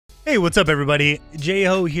Hey, what's up, everybody?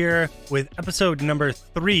 J-Ho here with episode number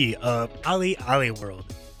 3 of OlliOlli World.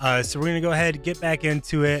 So we're gonna go ahead and get back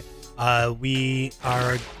into it. We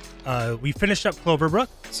finished up Cloverbrook,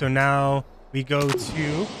 so now we go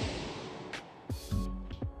to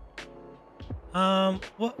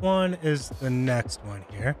what one is the next one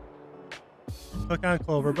here? Click on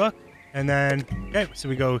Cloverbrook, and then okay, so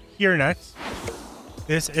we go here next.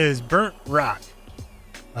 This is Burntrock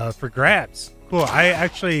for grabs. Cool. I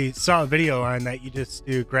actually saw a video on that. You just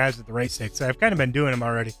do grabs with the right stick, so I've kind of been doing them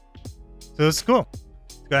already. So this is cool.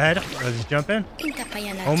 Let's go ahead. Let's jump in.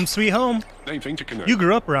 Home sweet home. You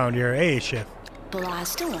grew up around here, eh, Shift?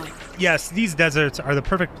 Yes, these deserts are the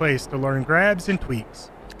perfect place to learn grabs and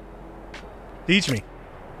tweaks. Teach me.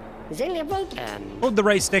 Hold the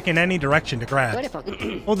right stick in any direction to grab.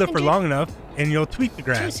 Hold it for long enough, and you'll tweak the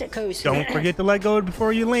grab. Don't forget to let go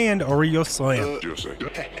before you land, or you'll slam.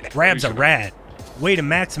 Grabs are rad. Way to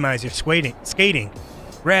maximize your skating.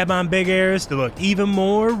 Grab on big airs to look even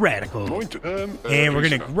more radical. And we're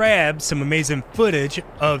gonna grab some amazing footage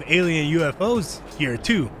of alien UFOs here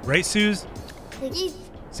too, right, Suze?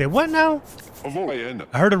 Say what now?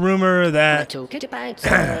 I heard a rumor that...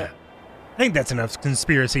 I think that's enough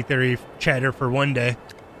conspiracy theory chatter for one day.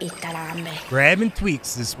 Grab and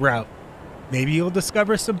tweaks this route. Maybe you'll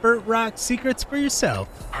discover some Burntrock secrets for yourself.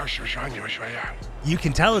 You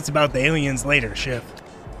can tell us about the aliens later, Shift.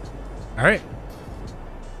 Alright.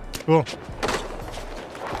 Cool.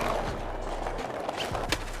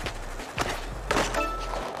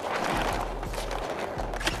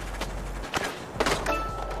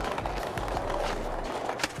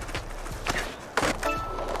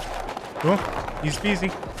 Cool. Easy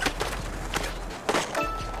peasy.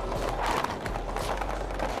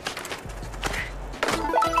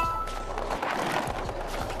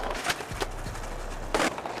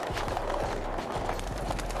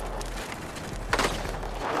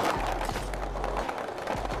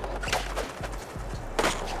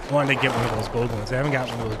 I wanted to get one of those gold ones. I haven't got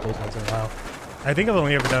one of those gold ones in a while. I think I've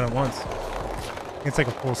only ever done it once. It's like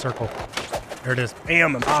a full circle. There it is.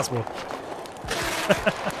 Bam! Impossible.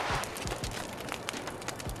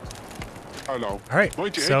 Alright,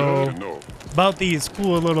 so about these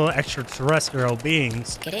cool little extraterrestrial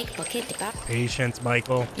beings. Patience,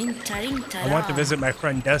 Michael. I want to visit my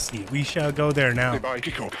friend Dusty. We shall go there now.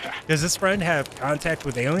 Does this friend have contact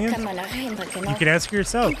with aliens? You can ask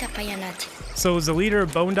yourself. So is the leader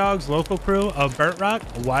of Bone Dog's local crew of Burntrock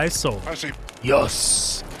a wise soul?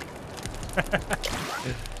 Yes. I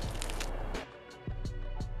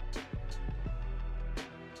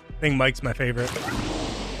think Mike's my favorite.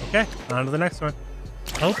 Okay, on to the next one.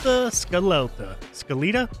 Elta Skeleta.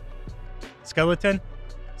 Skeleta? Skeleton?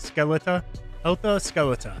 Skeleta? Elta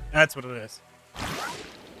Skeleta. That's what it is.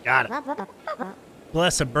 Got it.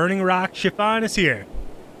 Bless a burning rock. Chiffon is here.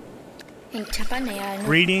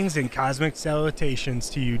 Greetings and cosmic salutations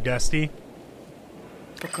to you, Dusty.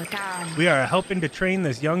 We are helping to train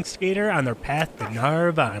this young skater on their path to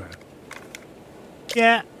Gnarvana.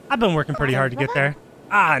 Yeah, I've been working pretty hard to get there.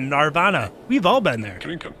 Ah, Gnarvana. We've all been there.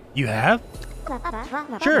 You have?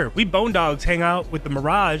 Sure, we bone dogs hang out with the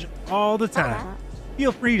Mirage all the time.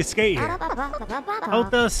 Feel free to skate here.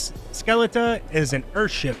 Elta Skeleta is an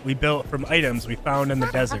Earthship we built from items we found in the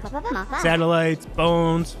desert. Satellites,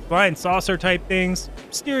 bones, flying saucer type things,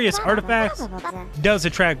 mysterious artifacts. Does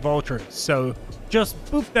attract vultures, so just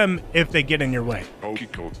boop them if they get in your way.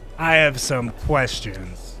 I have some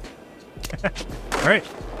questions. Alright.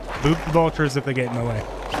 Boop the vultures if they get in the way.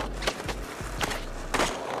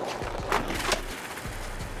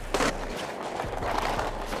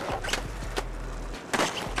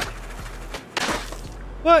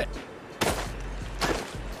 What?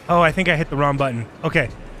 Oh, I think I hit the wrong button. Okay,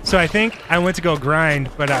 so I think I went to go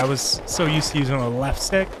grind, but I was so used to using the left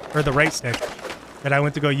stick, or the right stick, that I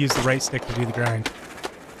went to go use the right stick to do the grind.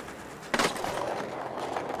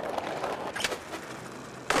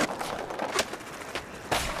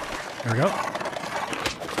 There we go.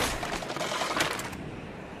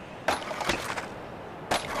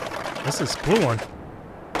 This is a cool one.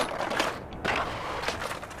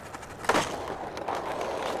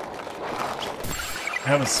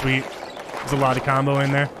 That was sweet. There's a lot of combo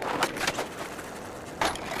in there.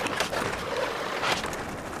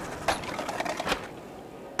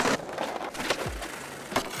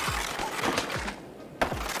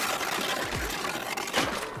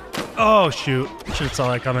 Oh, shoot. Should have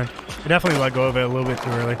saw that coming. I definitely let go of it a little bit too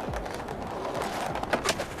early.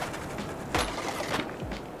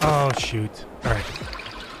 Oh, shoot. All right.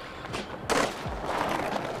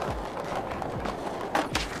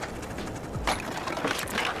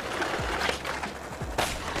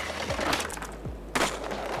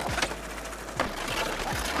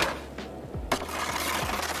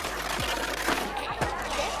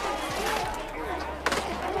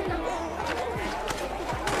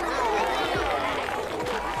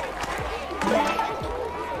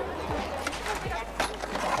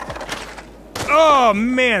 Oh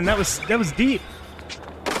man, that was deep.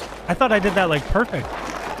 I thought I did that like perfect.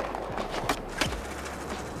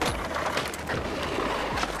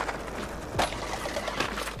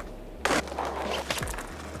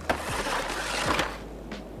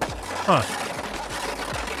 Huh.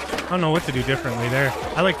 I don't know what to do differently there.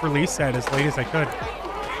 I like release that as late as I could.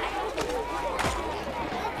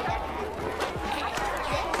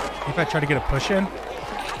 If I try to get a push in.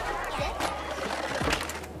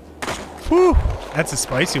 Whew! That's a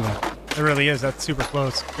spicy one. It really is. That's super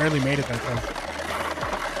close. Barely made it that time.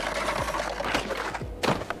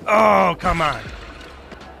 Oh, come on.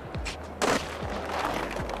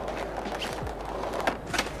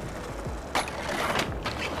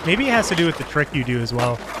 Maybe it has to do with the trick you do as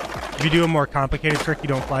well. If you do a more complicated trick, you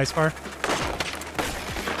don't fly as far.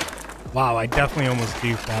 Wow, I definitely almost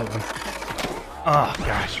duped that one. Oh,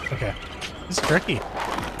 gosh. Okay. This is tricky.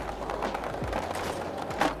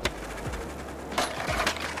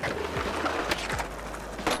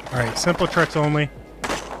 Alright, simple tricks only.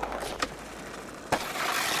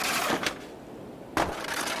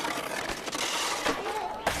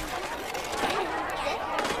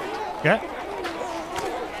 Yeah.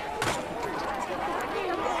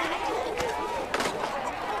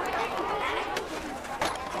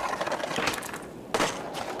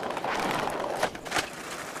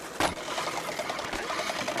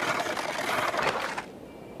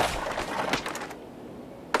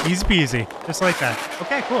 Easy peasy, just like that.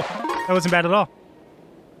 Okay, cool. That wasn't bad at all.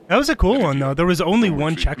 That was a cool one, though. There was only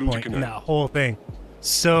one checkpoint in that whole thing.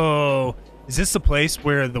 So, is this the place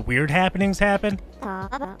where the weird happenings happen?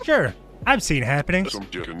 Sure, I've seen happenings.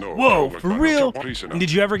 Whoa, for real? And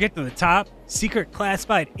did you ever get to the top? Secret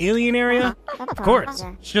classified alien area? Of course,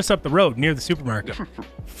 it's just up the road near the supermarket.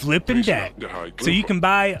 Flippin' dead. So you can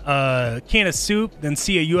buy a can of soup, then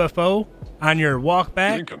see a UFO on your walk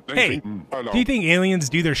back. Hey, do you think aliens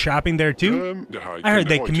do their shopping there too? I heard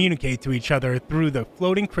they communicate to each other through the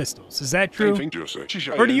floating crystals. Is that true?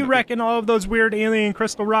 Or do you reckon all of those weird alien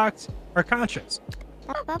crystal rocks are conscious?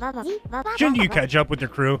 Shouldn't you catch up with your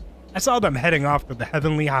crew? I saw them heading off to the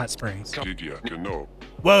heavenly hot springs.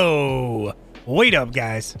 Whoa, wait up,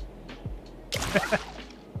 guys.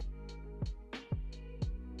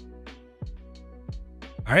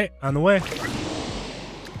 All right, on the way.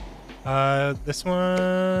 This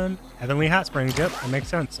one, Heavenly Hot Springs. Yep, that makes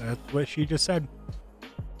sense. That's what she just said.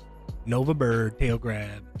 Nova Bird tail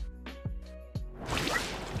grab.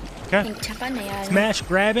 Okay. Smash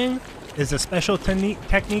grabbing is a special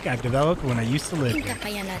technique I've developed when I used to live here.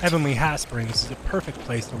 Heavenly Hot Springs is a perfect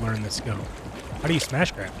place to learn this skill. How do you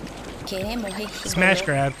smash grab? Smash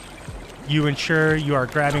grab. You ensure you are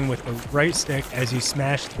grabbing with the right stick as you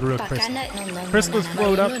smash through a crystal. Crystals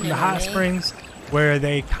float up from the hot springs, where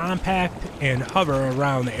they compact and hover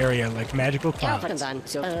around the area like magical clouds.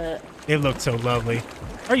 They look so lovely.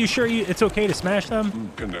 Are you sure it's okay to smash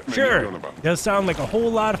them? Sure. It does sound like a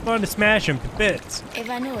whole lot of fun to smash them to bits.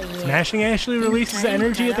 Smashing actually releases the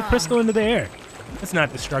energy of the crystal into the air. It's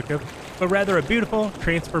not destructive, but rather a beautiful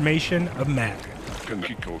transformation of matter.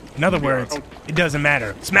 In other words, it doesn't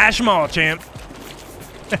matter. Smash them all, champ!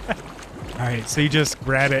 Alright, so you just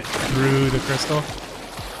grab it through the crystal,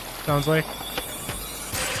 sounds like.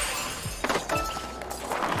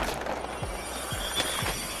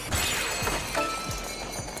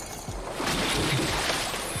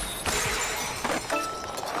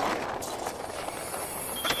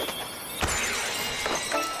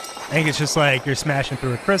 I think it's just like you're smashing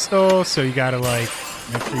through a crystal, so you gotta like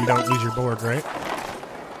make sure you don't lose your board, right?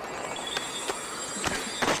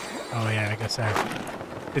 Oh yeah, I guess I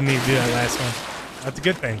didn't need to do that last one. That's a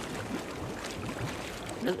good thing.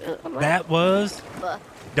 That was...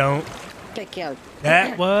 Don't.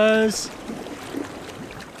 That was...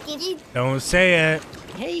 Don't say it.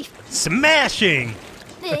 Smashing!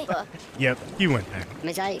 Yep, he went there.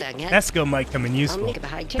 That skill might come in useful.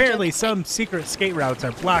 Apparently, some secret skate routes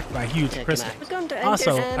are blocked by huge crystals.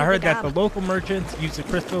 Also, I heard that the local merchants use the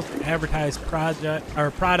crystals to advertise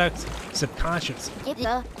products subconsciously.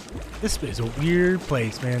 This is a weird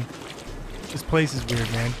place, man. This place is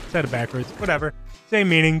weird, man. Said it backwards. Whatever. Same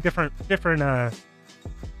meaning, different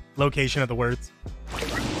location of the words.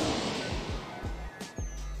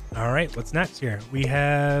 All right, what's next here? We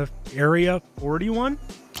have Area 41.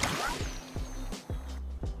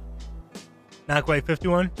 Not quite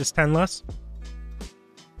 51, just 10 less.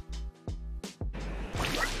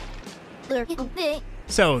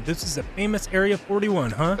 So, this is a famous Area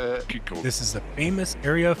 41, huh? This is the famous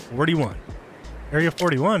Area 41. Area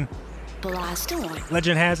 41?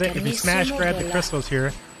 Legend has it, if you smash grab the crystals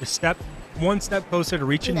here, your step one step closer to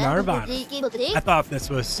reaching Gnarvana. I thought this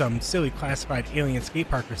was some silly classified alien skate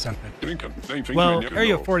park or something. Well,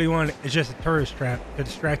 Area 41 is just a tourist trap to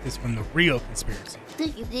distract us from the real conspiracy.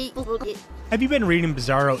 Have you been reading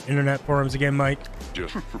bizarro internet forums again, Mike?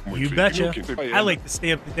 You betcha. I like to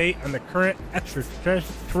stay up to date on the current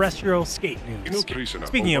extraterrestrial skate news.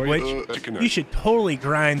 Speaking of which, you should totally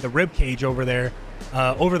grind the ribcage over there,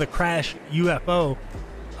 over the crash UFO,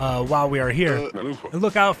 while we are here. And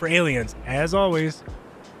look out for aliens, as always.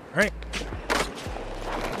 Alright.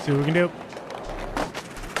 See what we can do.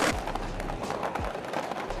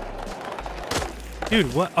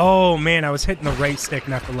 Dude, what? Oh, man, I was hitting the right stick,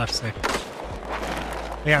 not the left stick.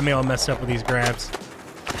 They got me all messed up with these grabs.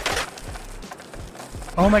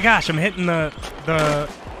 Oh my gosh, I'm hitting the...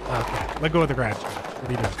 Okay, let go of the grabs. What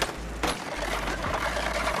are you doing?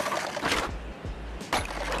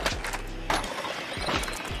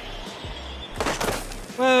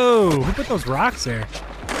 Whoa, who put those rocks there?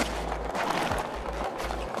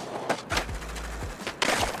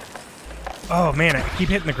 Oh man, I keep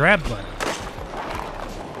hitting the grab button.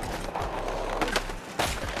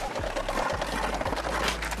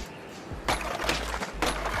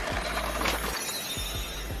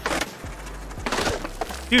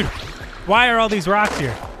 Dude, why are all these rocks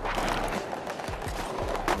here?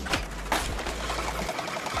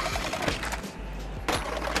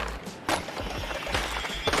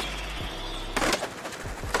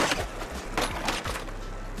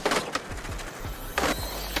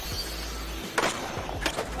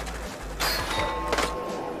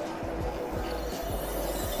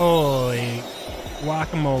 Holy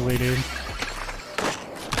guacamole, dude.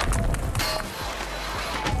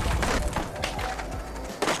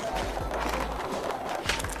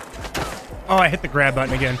 Oh, I hit the grab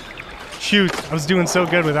button again. Shoot, I was doing so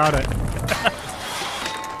good without it.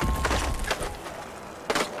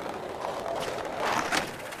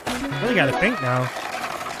 Really gotta think now.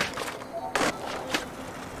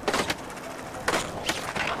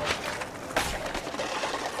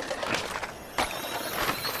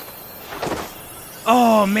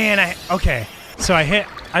 Oh man, okay. So I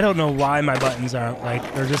don't know why my buttons aren't like,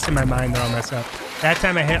 they're just in my mind, they're all messed up. That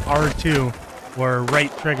time I hit R2 or right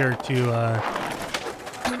trigger to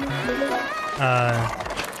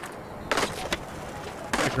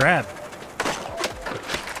grab.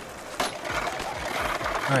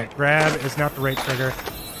 Alright, grab is not the right trigger.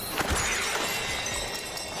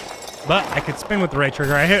 But I could spin with the right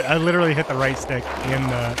trigger. I literally hit the right stick and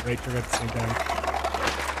the right trigger at the same time.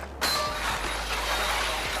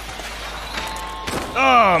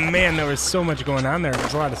 Oh man, there was so much going on there.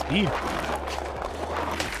 There's a lot of speed.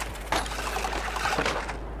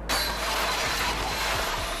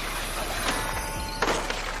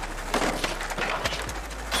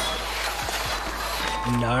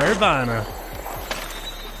 Gnarvana.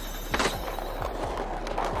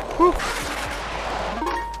 Whew.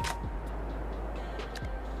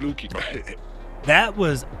 That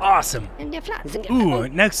was awesome. Ooh,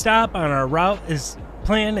 next stop on our route is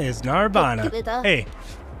Gnarvana. Hey,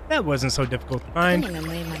 that wasn't so difficult to find. The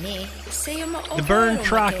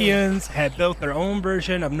Burntrockians had built their own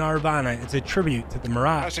version of Gnarvana. It's a tribute to the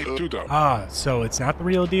Mirage. Ah, so it's not the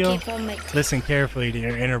real deal? Listen carefully to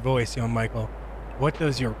your inner voice, young Michael. What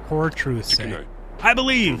does your core truth say? I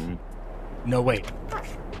believe. No, wait.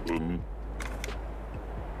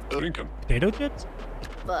 Potato chips?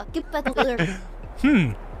 I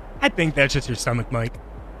think that's just your stomach, Mike.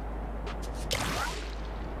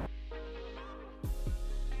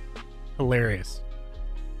 Hilarious.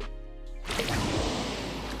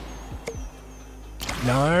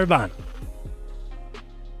 Gnarvana.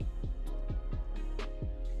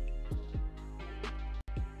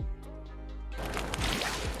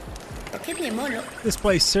 This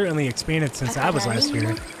place certainly expanded since I was last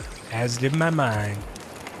here, as did my mind.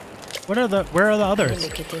 Where are the others?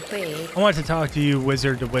 I want to talk to you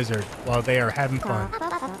wizard to wizard while they are having fun.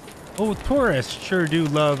 Oh, tourists sure do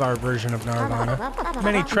love our version of Gnarvana.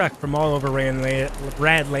 Many trek from all over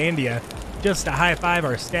Radlandia just to high-five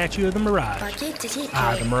our statue of the Mirage.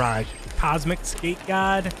 Ah, the Mirage. Cosmic skate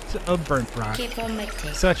god of Burntrock.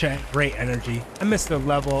 Such a great energy. I miss the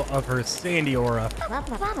level of her sandy aura.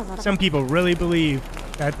 Some people really believe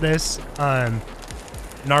that this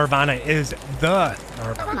Gnarvana is the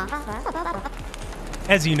Gnarvana.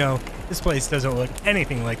 As you know, this place doesn't look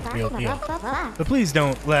anything like the real deal. But please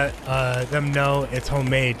don't let them know it's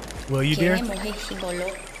homemade, will you, dear?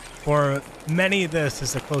 For many, this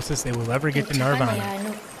is the closest they will ever get to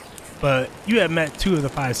Gnarvana. But you have met 2 of the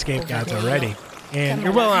 5 SkateGods already, and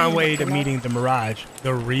you're well on way to meeting the Mirage,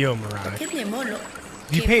 the real Mirage. If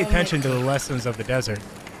you pay attention to the lessons of the desert,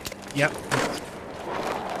 Yep.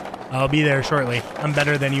 I'll be there shortly. I'm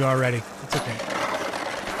better than you already. It's okay.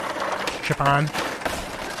 Chiffon.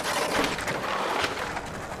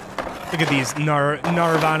 Look at these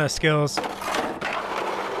Gnarvana skills.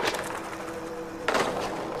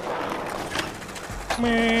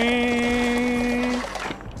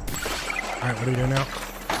 Alright, what are we doing now?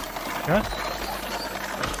 Huh?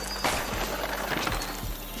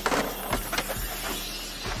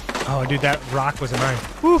 Oh, dude, that rock wasn't mine.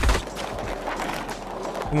 Woo!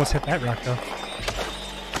 Almost hit that rock, though.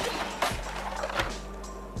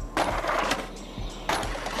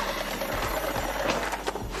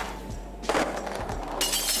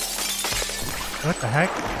 What the heck?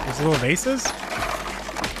 These little vases?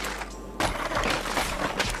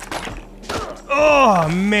 Oh,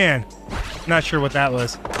 man. Not sure what that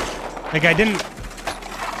was. Like, I didn't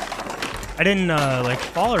like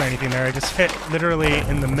fall or anything there. I just hit literally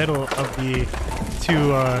in the middle of the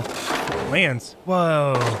two lands.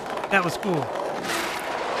 Whoa, that was cool.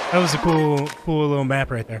 That was a cool little map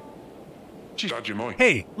right there.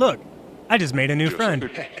 Hey, look, I just made a new friend.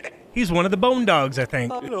 He's one of the bone dogs, I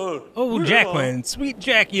think. Oh, Jacqueline, sweet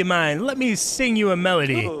Jackie of mine, let me sing you a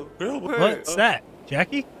melody. What's that,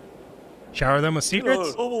 Jackie? Shower them with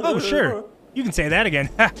secrets? Oh, sure. You can say that again.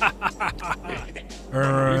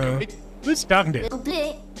 Who's talking to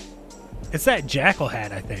you? It's that jackal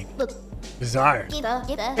hat, I think. Bizarre.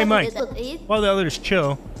 Hey, Mike, while the others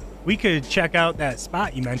chill, we could check out that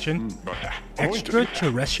spot you mentioned.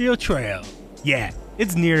 Extraterrestrial Trail. Yeah,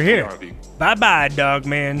 it's near here. Bye-bye, dog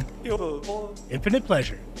man. Infinite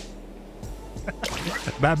pleasure.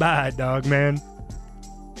 Bye-bye, dog man.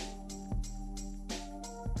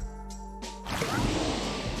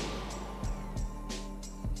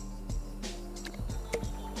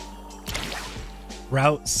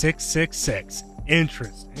 Route 666.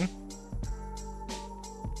 Interesting.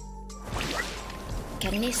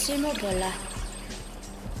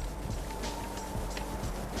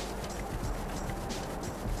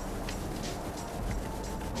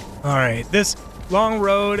 Alright, this long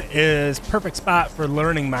road is perfect spot for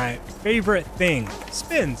learning my favorite thing,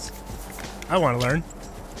 spins. I want to learn.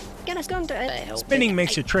 Spinning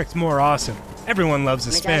makes your tricks more awesome. Everyone loves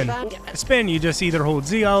a spin. A spin, you just either hold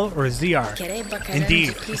ZL or ZR. Indeed,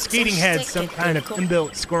 if skating had some kind of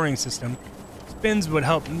inbuilt scoring system, spins would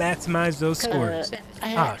help maximize those scores.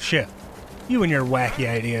 Ah, shit. You and your wacky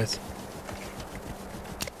ideas.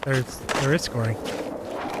 There is scoring.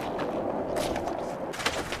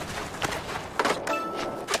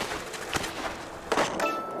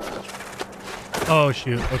 Oh,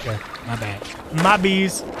 shoot. Okay. My bad. My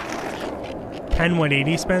bees. 10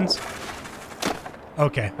 180 spins?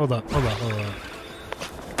 Okay, hold up.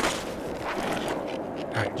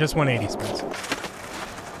 Alright, just 180 spins.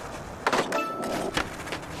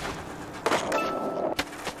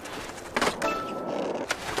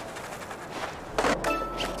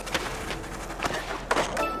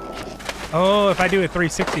 Oh, if I do a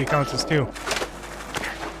 360, it counts as 2.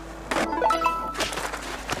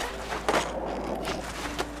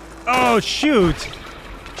 Oh, shoot!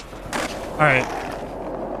 Alright.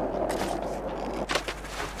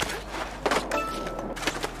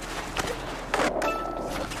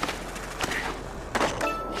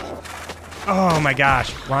 Oh my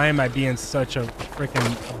gosh, why am I being such a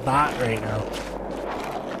freaking bot right now?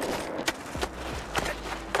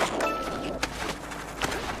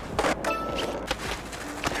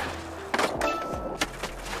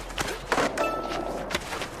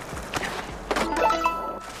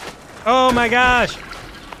 Oh my gosh!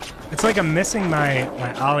 It's like I'm missing my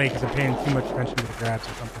Olli because I'm paying too much attention to the grabs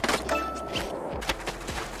or something.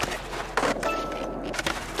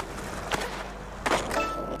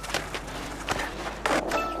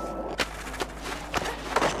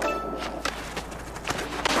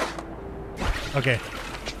 Okay.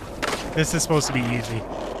 This is supposed to be easy.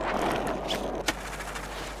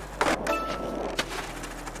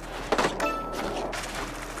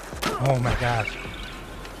 Oh my gosh.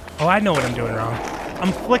 Oh, I know what I'm doing wrong.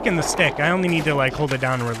 I'm flicking the stick. I only need to like hold it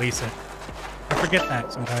down and release it. I forget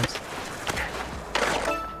that sometimes.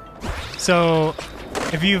 So,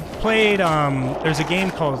 if you've played, there's a game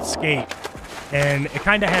called Skate, and it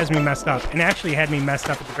kind of has me messed up. And actually had me messed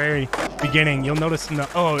up at the very beginning. You'll notice in the...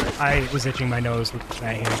 Oh, I was itching my nose with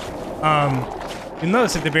that hand. You'll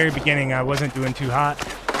notice at the very beginning I wasn't doing too hot.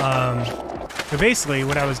 So basically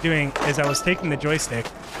what I was doing is I was taking the joystick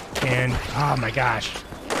and... Oh my gosh.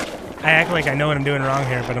 I act like I know what I'm doing wrong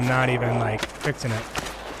here, but I'm not even like fixing it.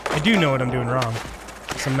 I do know what I'm doing wrong,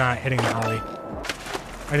 because I'm not hitting the Olli.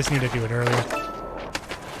 I just need to do it earlier.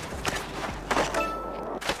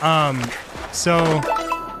 So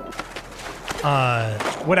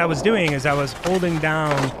what I was doing is I was holding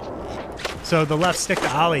down. So the left stick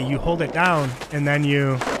to Ollie, you hold it down and then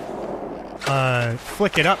you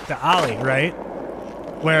flick it up to Ollie, right?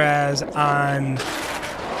 Whereas on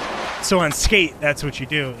skate, that's what you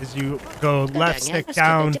do, is you go left stick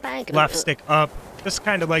down, left stick up, just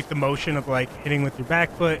kind of like the motion of like hitting with your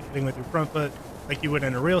back foot, hitting with your front foot, like you would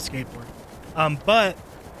in a real skateboard. But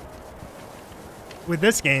with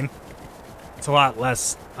this game, it's a lot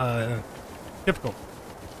less difficult.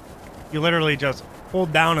 You literally just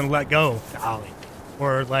hold down and let go to Ollie.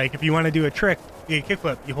 Or like if you want to do a trick, a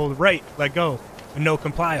kickflip, you hold right, let go, and no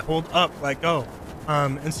comply, hold up, let go.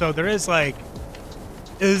 And so there is like,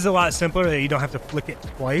 it is a lot simpler that you don't have to flick it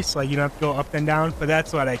twice, like you don't have to go up and down, but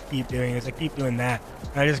that's what I keep doing, is I keep doing that.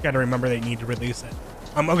 And I just got to remember they need to release it.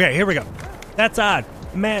 Okay, here we go. That's odd.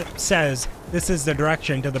 The map says this is the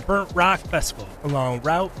direction to the Burntrock Festival along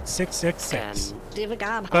Route 666.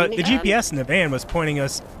 But the GPS in the van was pointing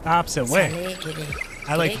us the opposite way.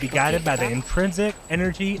 I like to be guided by the intrinsic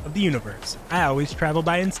energy of the universe. I always travel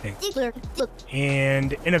by instinct.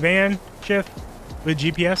 And in a van shift with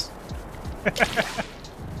GPS.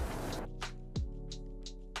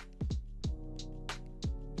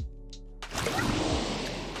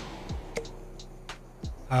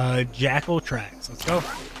 Jackal tracks. Let's go.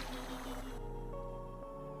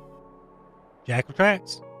 Jackal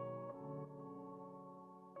tracks.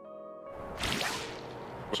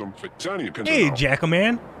 Hey, Jackal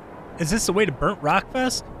man. Is this the way to Burnt Rock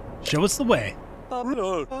Fest? Show us the way.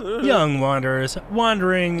 Young wanderers,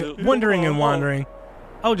 wandering and wandering.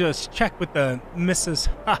 I'll just check with the Mrs.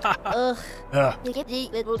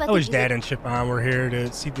 I wish Dad and Chiffon were here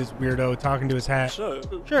to see this weirdo talking to his hat.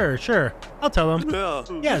 Sure. I'll tell him.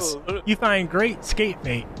 Yes, you find great skate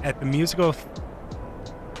fate at the musical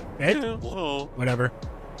whatever.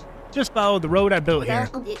 Just follow the road I built here.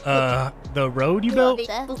 The road you built?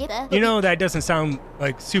 You know, that doesn't sound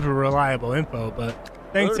like super reliable info, but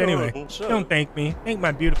thanks anyway. Don't thank me. Thank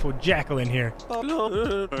my beautiful Jacqueline here.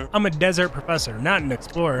 I'm a desert professor, not an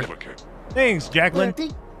explorer. Thanks, Jacqueline.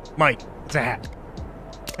 Mike, it's a hat.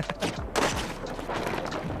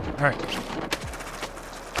 Alright.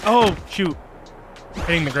 Oh, shoot.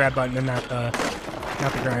 Hitting the grab button and not the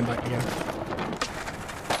grind button again.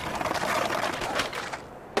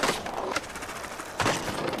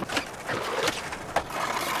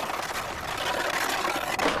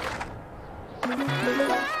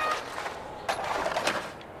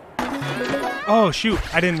 Oh, shoot.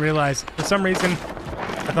 I didn't realize. For some reason,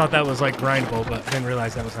 I thought that was like grindable, but I didn't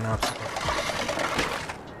realize that was an obstacle.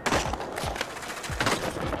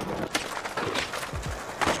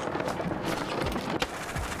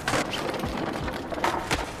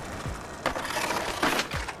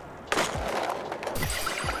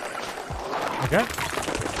 Okay.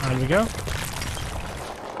 On we go.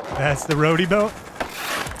 That's the roadie belt.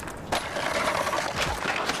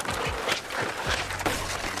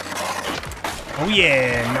 Oh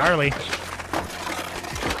yeah, gnarly.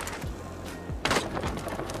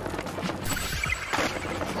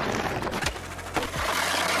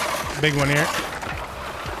 Big one here.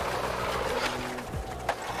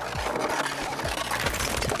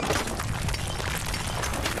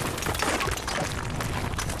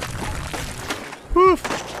 Woof.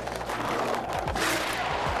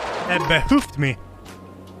 That behoofed me.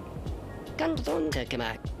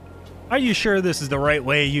 Are you sure this is the right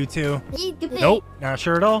way, you two? Nope, not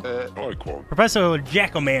sure at all. Professor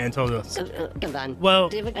Jackalman told us. Well,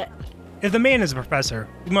 if the man is a professor,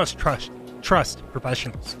 we must trust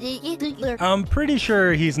professionals. I'm pretty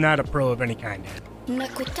sure he's not a pro of any kind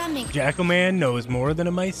yet. Jackalman knows more than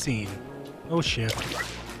it might seem. Oh, shit.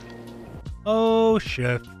 Oh,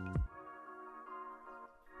 shit.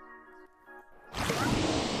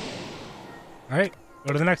 Alright,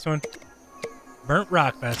 go to the next one. Burnt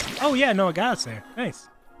Rock Fest. Oh yeah, no, it got us there. Nice.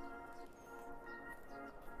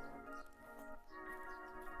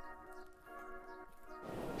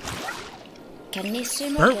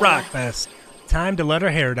 Burnt Rock Fest. Time to let our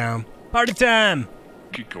hair down. Party time!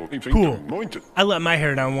 Cool. I let my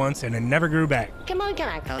hair down once and it never grew back.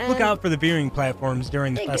 Look out for the viewing platforms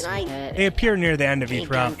during the festival. They appear near the end of each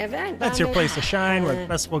route. That's your place to shine, where the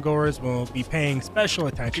festival goers will be paying special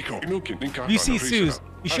attention. If you see Suze,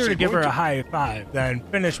 be sure to give her a high five, then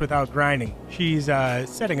finish without grinding. She's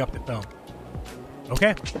setting up the film.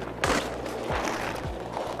 Okay?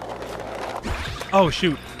 Oh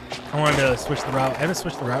shoot. I wanted to switch the route. I haven't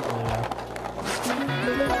switched the route really well.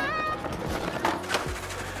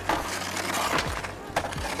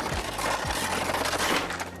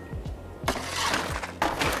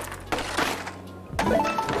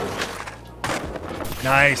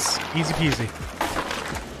 Nice. Easy peasy.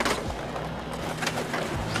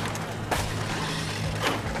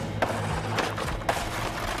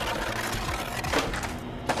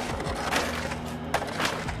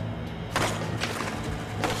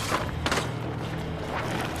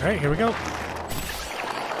 All right, here we go.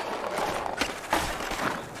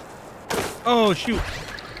 Oh, shoot.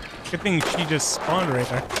 Good thing she just spawned right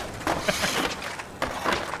there.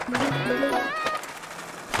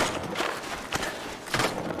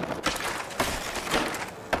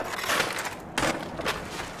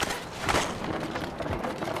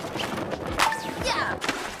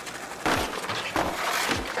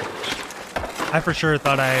 I for sure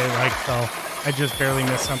thought I fell. I just barely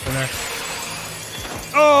missed something there.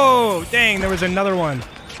 Oh, dang, there was another one.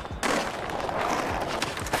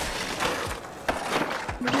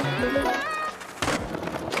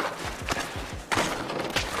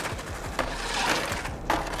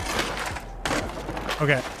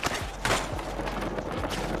 Okay.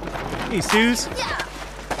 Hey, Suze.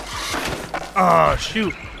 Oh,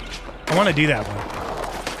 shoot. I want to do that one.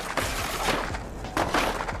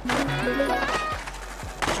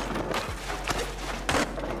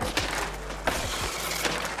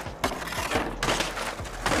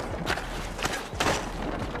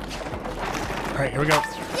 All right, here we go.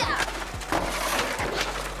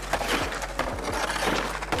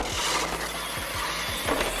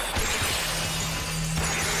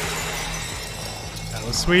 That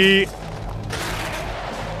was sweet.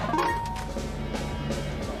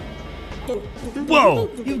 Whoa,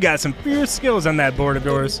 you've got some fierce skills on that board of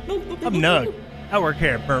yours. I'm Nug. I work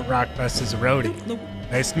here at Burntrock Fest as a roadie.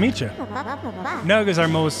 Nice to meet you. Nug is our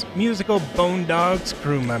most musical Bone Dogs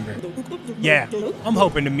crew member. Yeah, I'm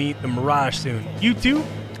hoping to meet the Mirage soon. You too?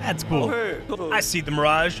 That's cool. I see the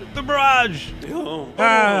Mirage. The Mirage!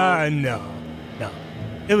 No.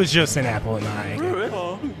 It was just an apple in my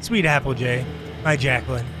eye. Sweet Apple J. My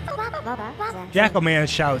Jacqueline. Jackal Man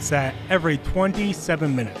shouts that every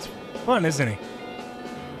 27 minutes. Fun, isn't he?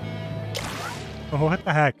 Oh, what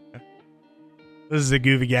the heck? This is a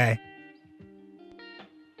goofy guy.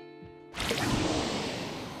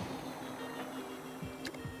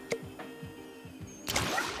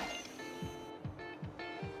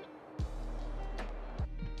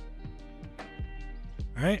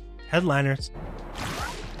 All right, headliners.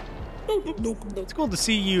 It's cool to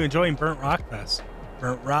see you enjoying Burnt Rock Fest.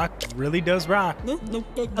 Burnt Rock really does rock.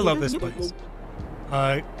 I love this place.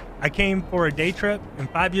 I came for a day trip, and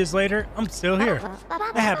 5 years later, I'm still here.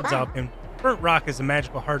 That happens often. Burnt Rock is the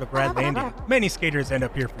magical heart of Radlandia. Many skaters end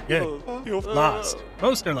up here for good. Lost.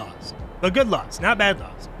 Most are lost. But good lost, not bad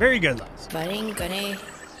lost. Very good lost.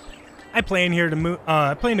 I plan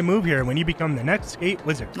to move here when you become the next skate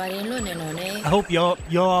wizard. I hope you'll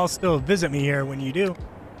all still visit me here when you do.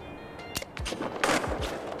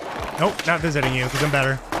 Nope, not visiting you because I'm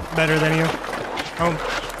better than you. I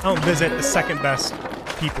don't visit the second best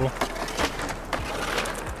people.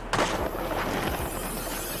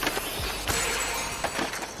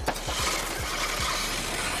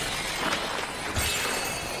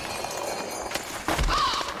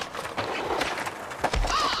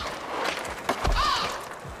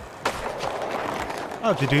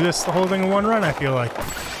 I'll have to do this the whole thing in one run, I feel like.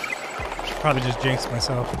 Probably just jinxed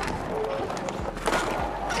myself.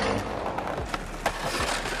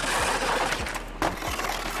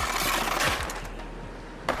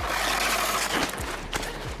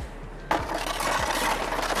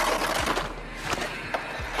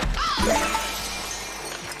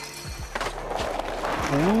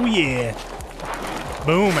 Oh yeah.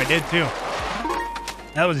 Boom, I did too.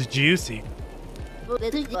 That was juicy.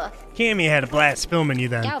 Cammy had a blast filming you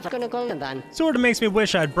then. Sorta makes me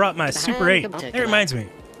wish I'd brought my Super 8. That reminds me.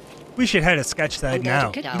 We should head to SkateGod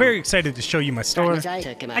now. I'm very excited to show you my store.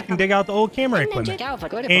 I can dig out the old camera equipment.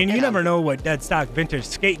 And you never know what dead stock vintage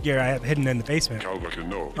skate gear I have hidden in the basement.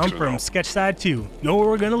 I'm from SkateGod too. Know where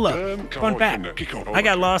we're gonna look. Fun fact, I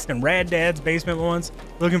got lost in Rad Dad's basement once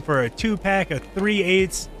looking for a 2-pack of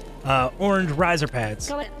 3/8 orange riser pads.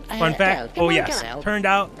 Fun fact, oh yes, turned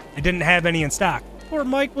out I didn't have any in stock. Poor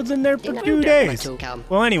Mike was in there for 2 days.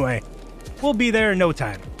 Well anyway, we'll be there in no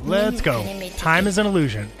time. Let's go. Time is an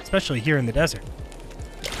illusion, especially here in the desert.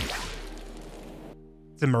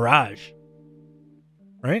 It's a Mirage.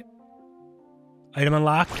 Right? Item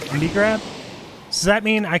unlock, indie grab. Does that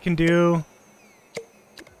mean I can do... Do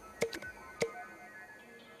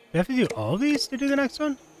I have to do all of these to do the next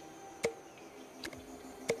one?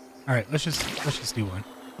 Alright, let's just do one.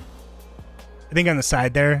 I think on the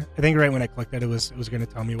side there, I think right when I clicked it, it was going to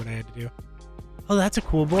tell me what I had to do. Oh, that's a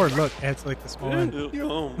cool board. Look, it's like the small end.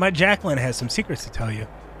 My Jacqueline has some secrets to tell you.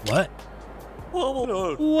 What?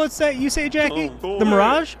 What's that you say, Jackie? The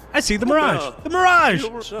Mirage? I see the Mirage. The Mirage!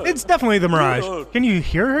 It's definitely the Mirage. Can you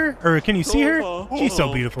hear her? Or can you see her? She's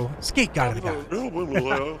so beautiful. SkateGod of the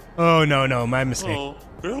gods. Oh, no, my mistake.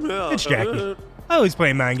 It's Jackie. Always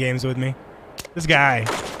playing mind games with me. This guy.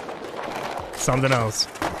 Something else.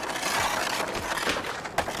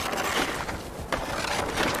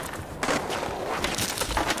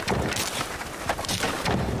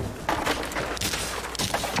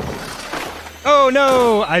 Oh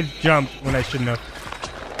no! I jumped when I shouldn't have.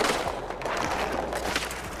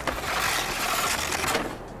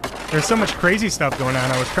 There's so much crazy stuff going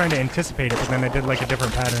on, I was trying to anticipate it, but then I did like a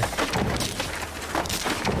different pattern.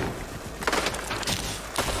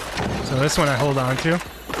 So this one I hold on to.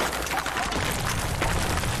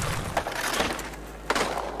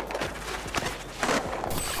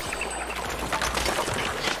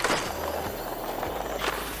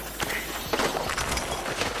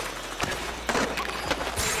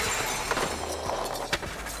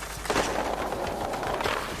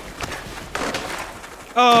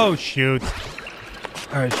 Oh, shoot.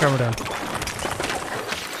 All right, shower down.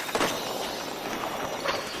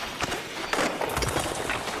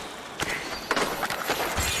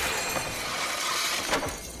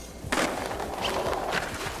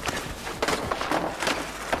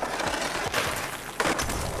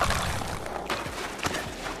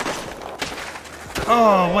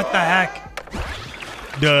 Oh, what the heck?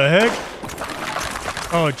 The heck?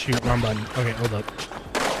 Oh, shoot, wrong button. Okay, hold up.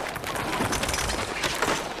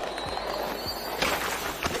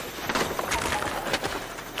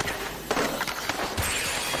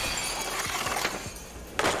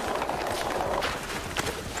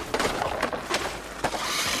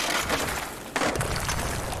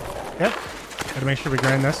 Yep. Gotta make sure we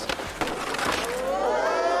grind this.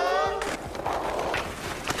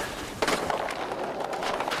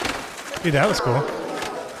 Dude, that was cool.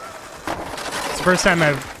 It's the first time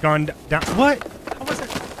I've gone down. What? How was it?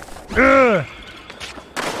 Ugh!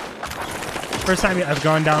 First time I've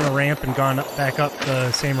gone down a ramp and gone back up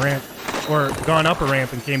the same ramp. Or gone up a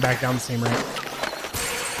ramp and came back down the same ramp.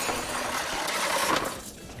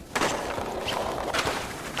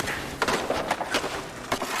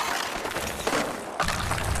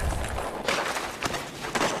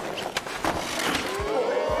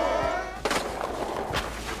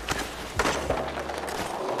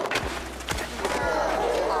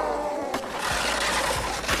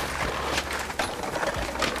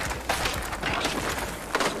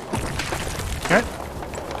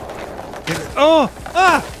 Oh!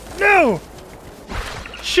 Ah! No!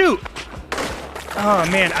 Shoot! Oh,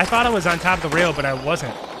 man. I thought I was on top of the rail, but I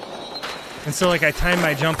wasn't. And so, like, I timed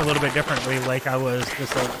my jump a little bit differently. Like, I was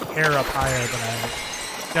just a hair up higher, but I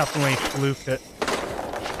definitely floofed it.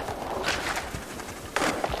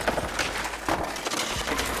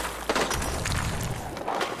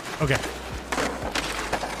 Okay.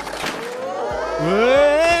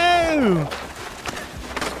 Whoa!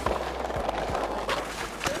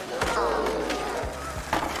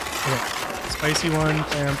 Spicy one,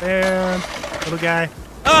 bam, bam. Little guy.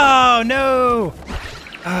 Oh, no!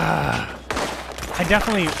 Ah. I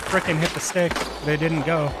definitely frickin' hit the stick, but it didn't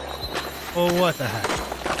go. Oh, what the heck?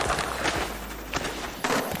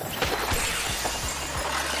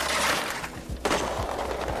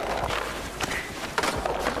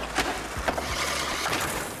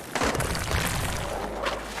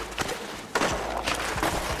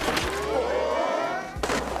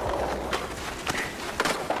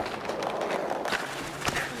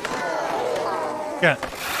 Yeah.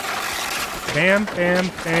 Bam, bam,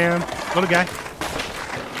 bam. Little guy.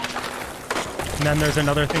 And then there's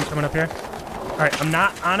another thing coming up here. Alright, I'm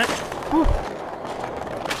not on it. Whew.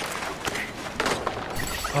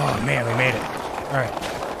 Oh, man, we made it. Alright.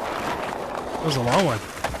 That was a long one.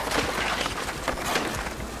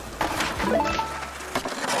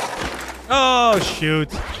 Oh,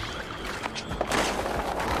 shoot.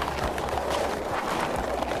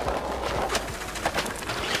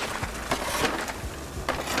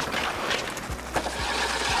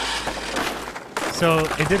 So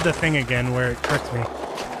it did the thing again where it tricked me.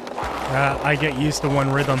 I get used to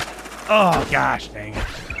one rhythm. Oh gosh, dang it.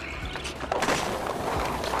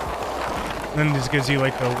 And then it just gives you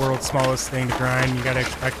like the world's smallest thing to grind. You gotta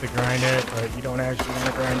expect to grind it, but you don't actually want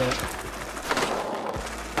to grind it.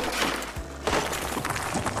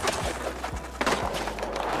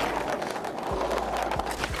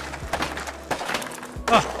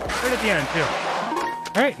 Oh, right at the end too.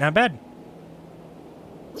 Alright, not bad.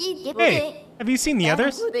 Hey, have you seen the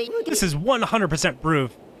others? This is 100%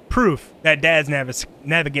 proof that Dad's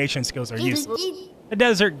navigation skills are useless. The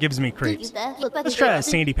desert gives me creeps. Let's try that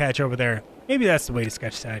sandy patch over there. Maybe that's the way to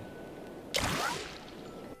sketch side.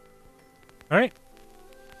 Alright.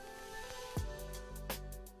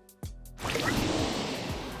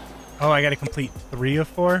 Oh, I gotta complete 3 of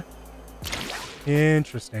 4?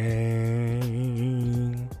 Interesting.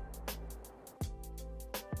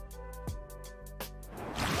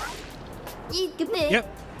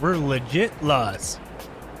 Yep, we're legit lost.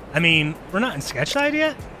 I mean, we're not in sketch side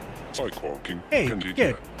yet? Hey,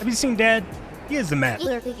 kid, have you seen Dad? He has the map.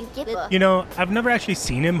 You know, I've never actually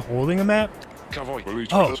seen him holding a map.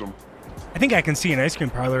 Oh, I think I can see an ice cream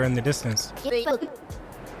parlor in the distance. It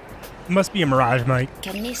must be a Mirage, Mike.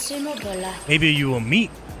 Maybe you will meet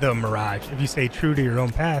the Mirage if you stay true to your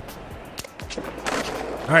own path.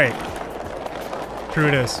 Alright. True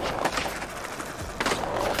it is.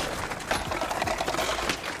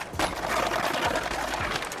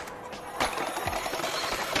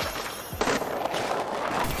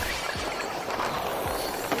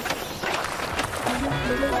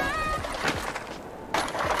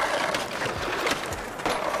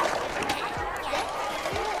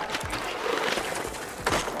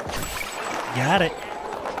 Got it.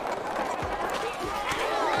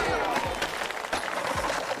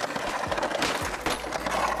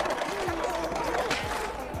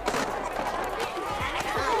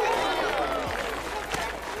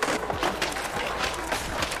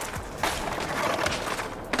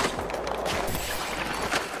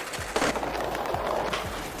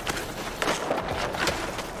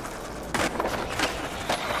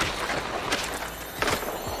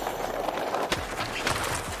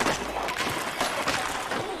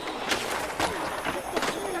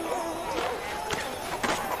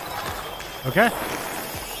 Okay.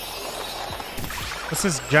 What's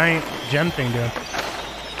this giant gem thing doing?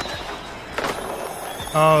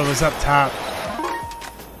 Oh, it was up top.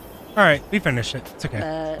 Alright, we finished it. It's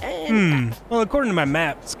okay. Well, according to my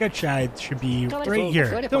map, sketch side should be right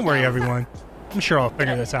here. Don't worry, everyone. I'm sure I'll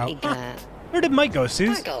figure this out. Where did Mike go,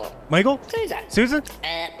 Suze? Michael? Susan?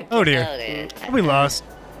 Oh dear. Are we lost?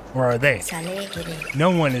 Or are they?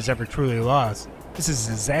 No one is ever truly lost. This is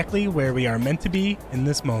exactly where we are meant to be in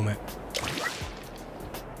this moment.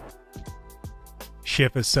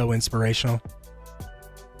 Ship is so inspirational.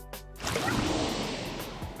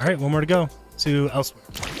 Alright, one more to go. To elsewhere.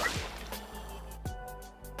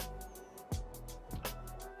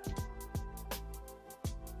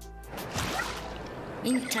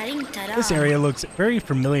 This area looks very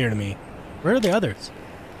familiar to me. Where are the others?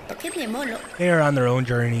 They are on their own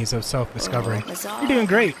journeys of self-discovery. You're doing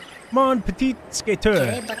great. Mon petit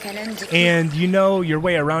skateur. And you know your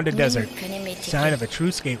way around a desert. Sign of a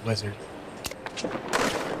true skate wizard.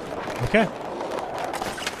 Okay.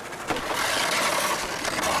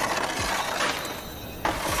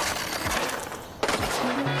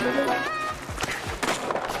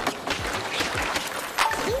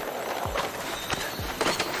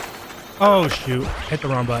 Oh shoot, hit the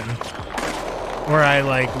wrong button. Or I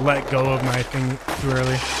like let go of my thing too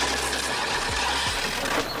early.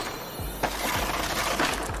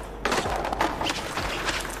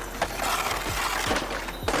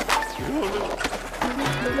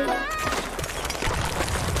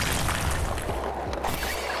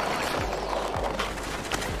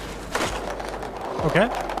 Okay.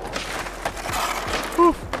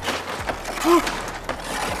 Woo. Woo.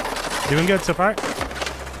 Doing good so far.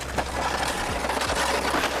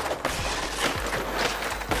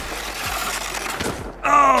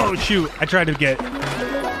 Oh shoot! I tried to get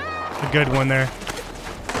a good one there.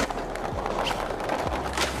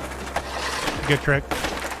 Good trick.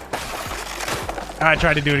 I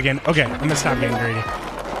tried to do it again. Okay, I'm gonna stop getting greedy.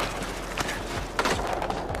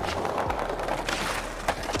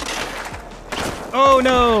 Oh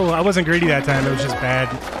no! I wasn't greedy that time. It was just bad.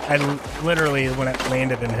 I literally, when it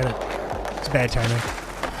landed and hit it, it's bad timing.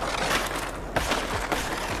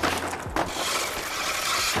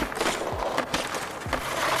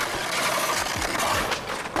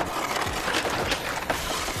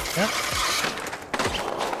 Yep.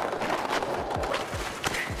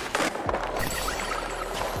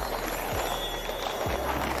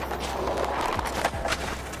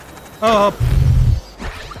 Oh.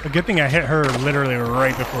 A good thing I hit her literally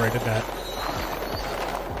right before I did that.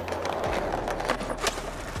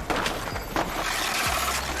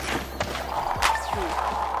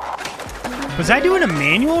 Was I doing a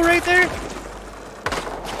manual right there?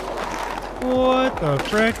 What the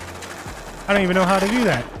frick? I don't even know how to do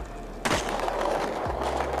that.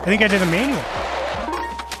 I think I did a manual.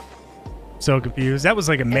 So confused. That was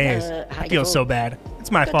like a maze. I feel so bad. It's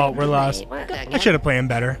my fault we're lost. I should have planned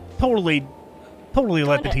better. Totally totally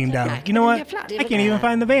let the team down. You know what? I can't even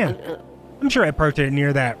find the van. I'm sure I parked it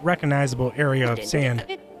near that recognizable area of sand.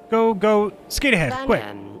 Go, skate ahead, quick.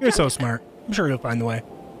 You're so smart. I'm sure you'll find the way.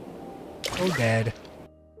 Oh, Dad.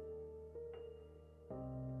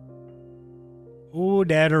 Oh,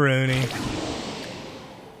 Dad-a-rooney.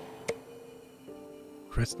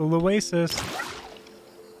 Crystal Oasis.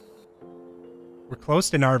 We're close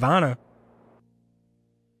to Gnarvana.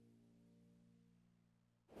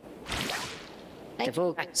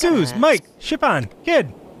 Suze, Mike, Chiffon,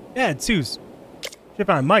 Kid. Dad, Suze.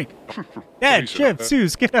 Chiffon, Mike. Dad, Chiff,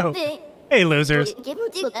 Suze, get out. Hey, losers.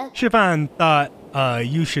 Chiffon thought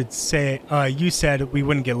you said we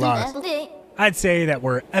wouldn't get lost. I'd say that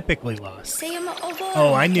we're epically lost.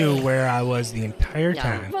 Oh, I knew where I was the entire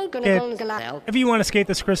time. Kid, if you want to skate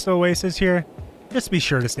this Crystal Oasis here, just be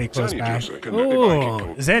sure to stay close by.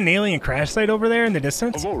 Oh, is that an alien crash site over there in the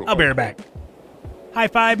distance? I'll be right back. High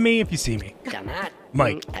five me if you see me.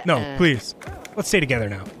 Mike, no, please. Let's stay together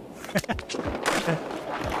now.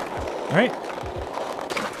 Alright.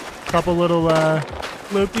 Couple little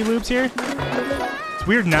loopy-loops here. It's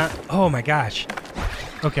weird not... Oh my gosh.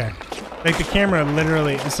 Okay. Like the camera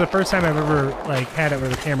literally... It's the first time I've ever like had it where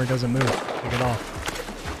the camera doesn't move. Like at all.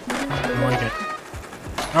 I don't like it.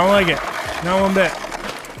 I don't like it. Not one bit.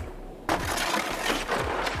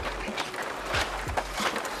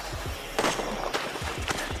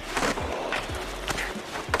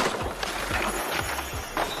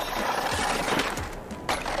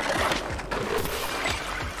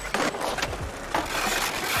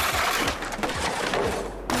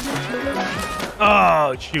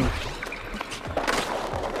 Oh, shoot.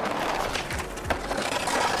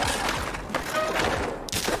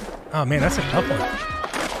 Oh, man, that's a tough one.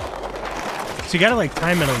 So you gotta, like,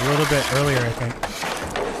 time it a little bit earlier, I think.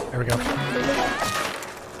 There we go.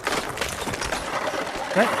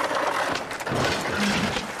 Okay.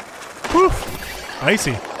 Whew!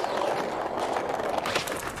 Icy.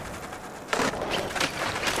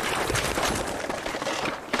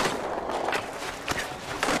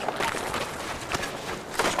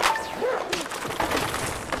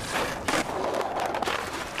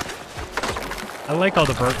 I like all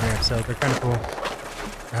the burnt ramps, so they're kind of cool.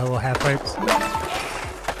 Got little half pipes.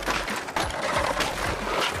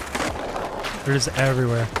 They're just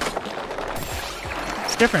everywhere.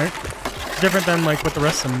 It's different. It's different than like what the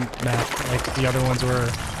rest of the map, like the other ones were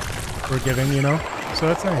given, you know? So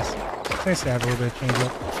that's nice. It's nice to have a little bit of change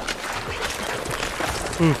up.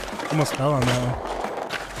 Ooh, almost fell on that one.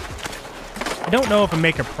 I don't know if I'm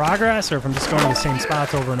making progress or if I'm just going to the same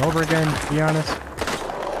spots over and over again, to be honest.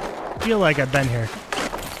 I feel like I've been here.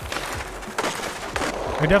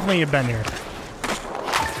 I definitely have been here.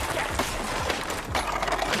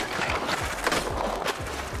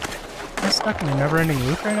 Am I stuck in a never-ending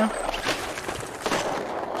loop right now?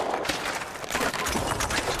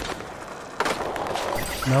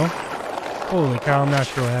 No? Holy cow, I'm not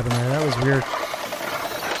sure what happened there. That was weird.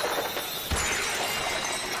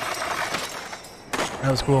 That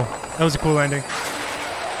was cool. That was a cool ending.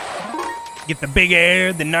 Get the big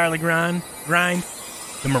air, the gnarly grind,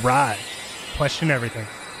 the Mirage. Question everything.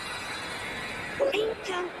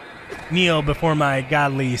 Kneel before my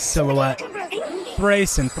godly silhouette.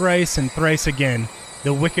 Thrice and thrice and thrice again,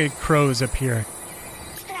 the wicked crows appear.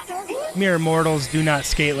 Mere mortals do not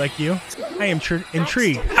skate like you. I am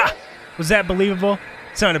intrigued. Ha! Was that believable?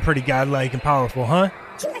 Sounded pretty godlike and powerful, huh?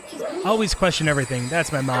 Always question everything.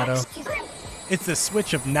 That's my motto. It's the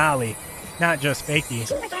switch of Nolly, not just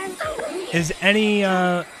fakey. Is any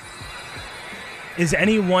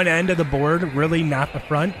one end of the board really not the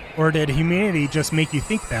front, or did humanity just make you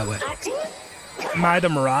think that way? Am I the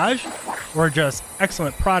Mirage, or just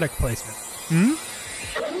excellent product placement?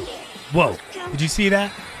 Whoa, did you see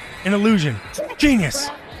that? An illusion. Genius!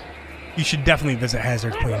 You should definitely visit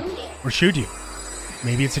Hazard Queen. Or should you?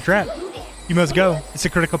 Maybe it's a trap. You must go. It's a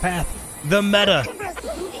critical path. The meta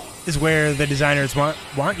is where the designers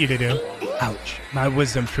want you to do. Ouch, my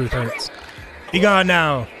wisdom truth hurts. Be gone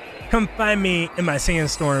now. Come find me in my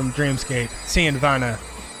sandstorm dreamscape, Sandvana,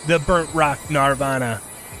 the burnt rock Gnarvana.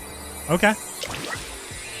 Okay.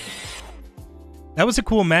 That was a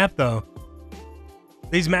cool map, though.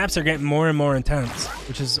 These maps are getting more and more intense,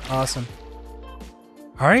 which is awesome.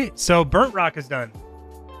 All right, so Burnt Rock is done.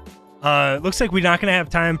 Looks like we're not going to have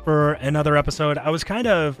time for another episode. I was kind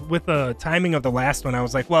of, with the timing of the last one, I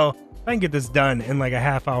was like, well, if I can get this done in like a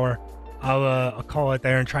half hour, I'll call it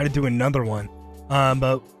there and try to do another one.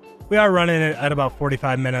 But we are running it at about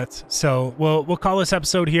 45 minutes, so we'll call this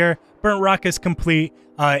episode here. Burnt Rock is complete.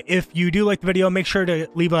 If you do like the video, make sure to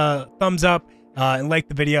leave a thumbs up. and like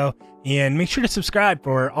the video, and make sure to subscribe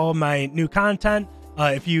for all my new content.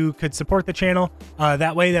 If you could support the channel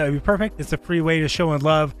that way, that would be perfect. It's a free way to show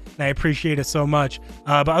love, and I appreciate it so much.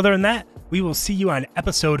 But other than that, we will see you on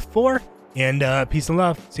episode 4, and peace and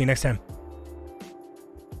love. See you next time.